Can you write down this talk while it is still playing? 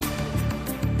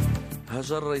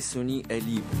Hajar Raisouni est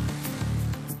libre.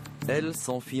 Elle,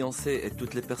 son fiancé et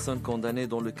toutes les personnes condamnées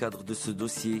dans le cadre de ce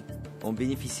dossier ont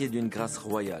bénéficié d'une grâce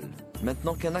royale.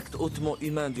 Maintenant qu'un acte hautement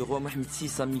humain du roi Mohammed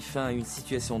VI a mis fin à une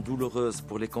situation douloureuse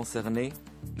pour les concernés,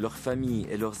 leurs familles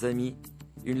et leurs amis,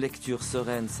 une lecture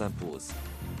sereine s'impose.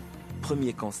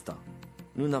 Premier constat,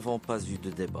 nous n'avons pas eu de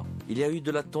débat. Il y a eu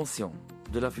de la tension,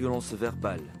 de la violence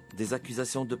verbale, des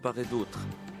accusations de part et d'autre,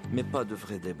 mais pas de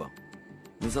vrai débat.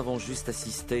 Nous avons juste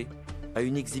assisté à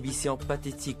une exhibition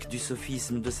pathétique du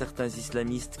sophisme de certains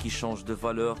islamistes qui changent de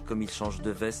valeur comme ils changent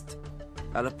de veste,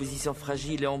 à la position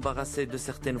fragile et embarrassée de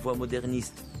certaines voix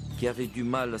modernistes qui avaient du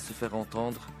mal à se faire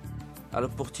entendre, à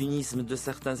l'opportunisme de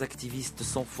certains activistes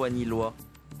sans foi ni loi,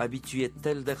 habitués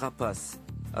tels des rapaces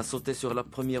à sauter sur la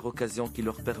première occasion qui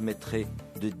leur permettrait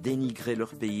de dénigrer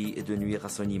leur pays et de nuire à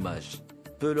son image.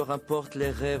 Peu leur importent les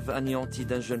rêves anéantis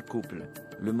d'un jeune couple,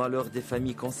 le malheur des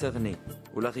familles concernées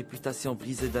ou la réputation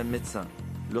brisée d'un médecin.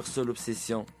 Leur seule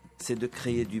obsession, c'est de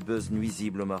créer du buzz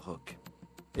nuisible au Maroc.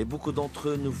 Et beaucoup d'entre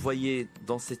eux ne voyaient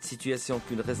dans cette situation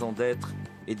qu'une raison d'être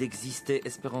et d'exister,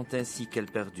 espérant ainsi qu'elle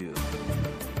perdure.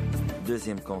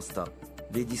 Deuxième constat,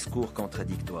 les discours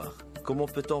contradictoires. Comment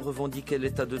peut-on revendiquer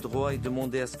l'état de droit et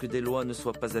demander à ce que des lois ne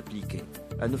soient pas appliquées?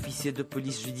 Un officier de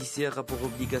police judiciaire a pour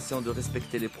obligation de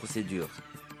respecter les procédures.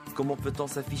 Comment peut-on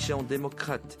s'afficher en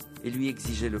démocrate et lui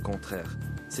exiger le contraire?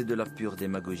 C'est de la pure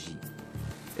démagogie.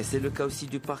 Et c'est le cas aussi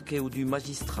du parquet ou du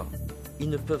magistrat. Ils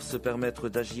ne peuvent se permettre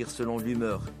d'agir selon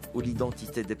l'humeur ou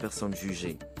l'identité des personnes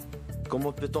jugées.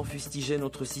 Comment peut-on fustiger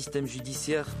notre système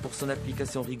judiciaire pour son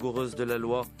application rigoureuse de la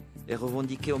loi et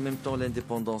revendiquer en même temps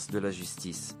l'indépendance de la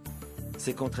justice?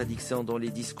 Ces contradictions dans les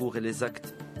discours et les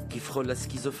actes qui frôlent la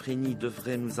schizophrénie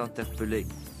devraient nous interpeller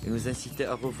et nous inciter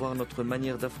à revoir notre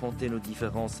manière d'affronter nos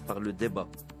différences par le débat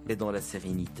et dans la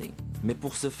sérénité. Mais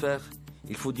pour ce faire,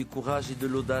 il faut du courage et de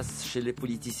l'audace chez les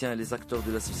politiciens et les acteurs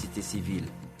de la société civile.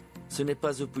 Ce n'est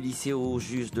pas aux policiers ou aux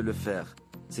juges de le faire,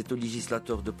 c'est aux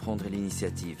législateurs de prendre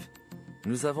l'initiative.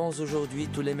 Nous avons aujourd'hui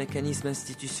tous les mécanismes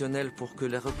institutionnels pour que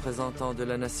les représentants de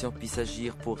la nation puissent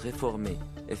agir pour réformer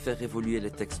et faire évoluer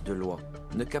les textes de loi.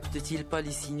 Ne capte-t-il pas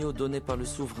les signaux donnés par le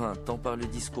souverain, tant par le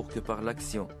discours que par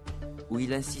l'action, où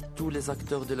il incite tous les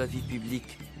acteurs de la vie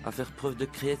publique à faire preuve de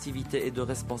créativité et de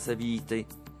responsabilité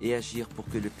et agir pour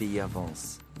que le pays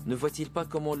avance? Ne voit-il pas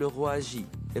comment le roi agit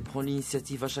et prend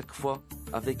l'initiative à chaque fois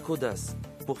avec audace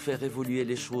pour faire évoluer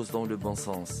les choses dans le bon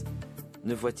sens?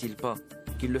 Ne voit-il pas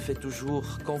qu'il le fait toujours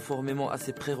conformément à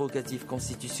ses prérogatives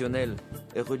constitutionnelles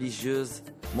et religieuses,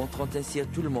 montrant ainsi à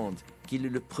tout le monde qu'il est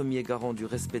le premier garant du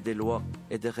respect des lois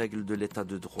et des règles de l'état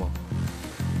de droit?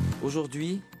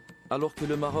 Aujourd'hui, alors que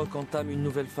le Maroc entame une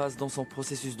nouvelle phase dans son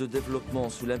processus de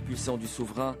développement sous l'impulsion du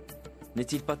souverain,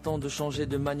 n'est-il pas temps de changer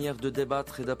de manière de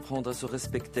débattre et d'apprendre à se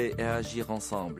respecter et à agir ensemble?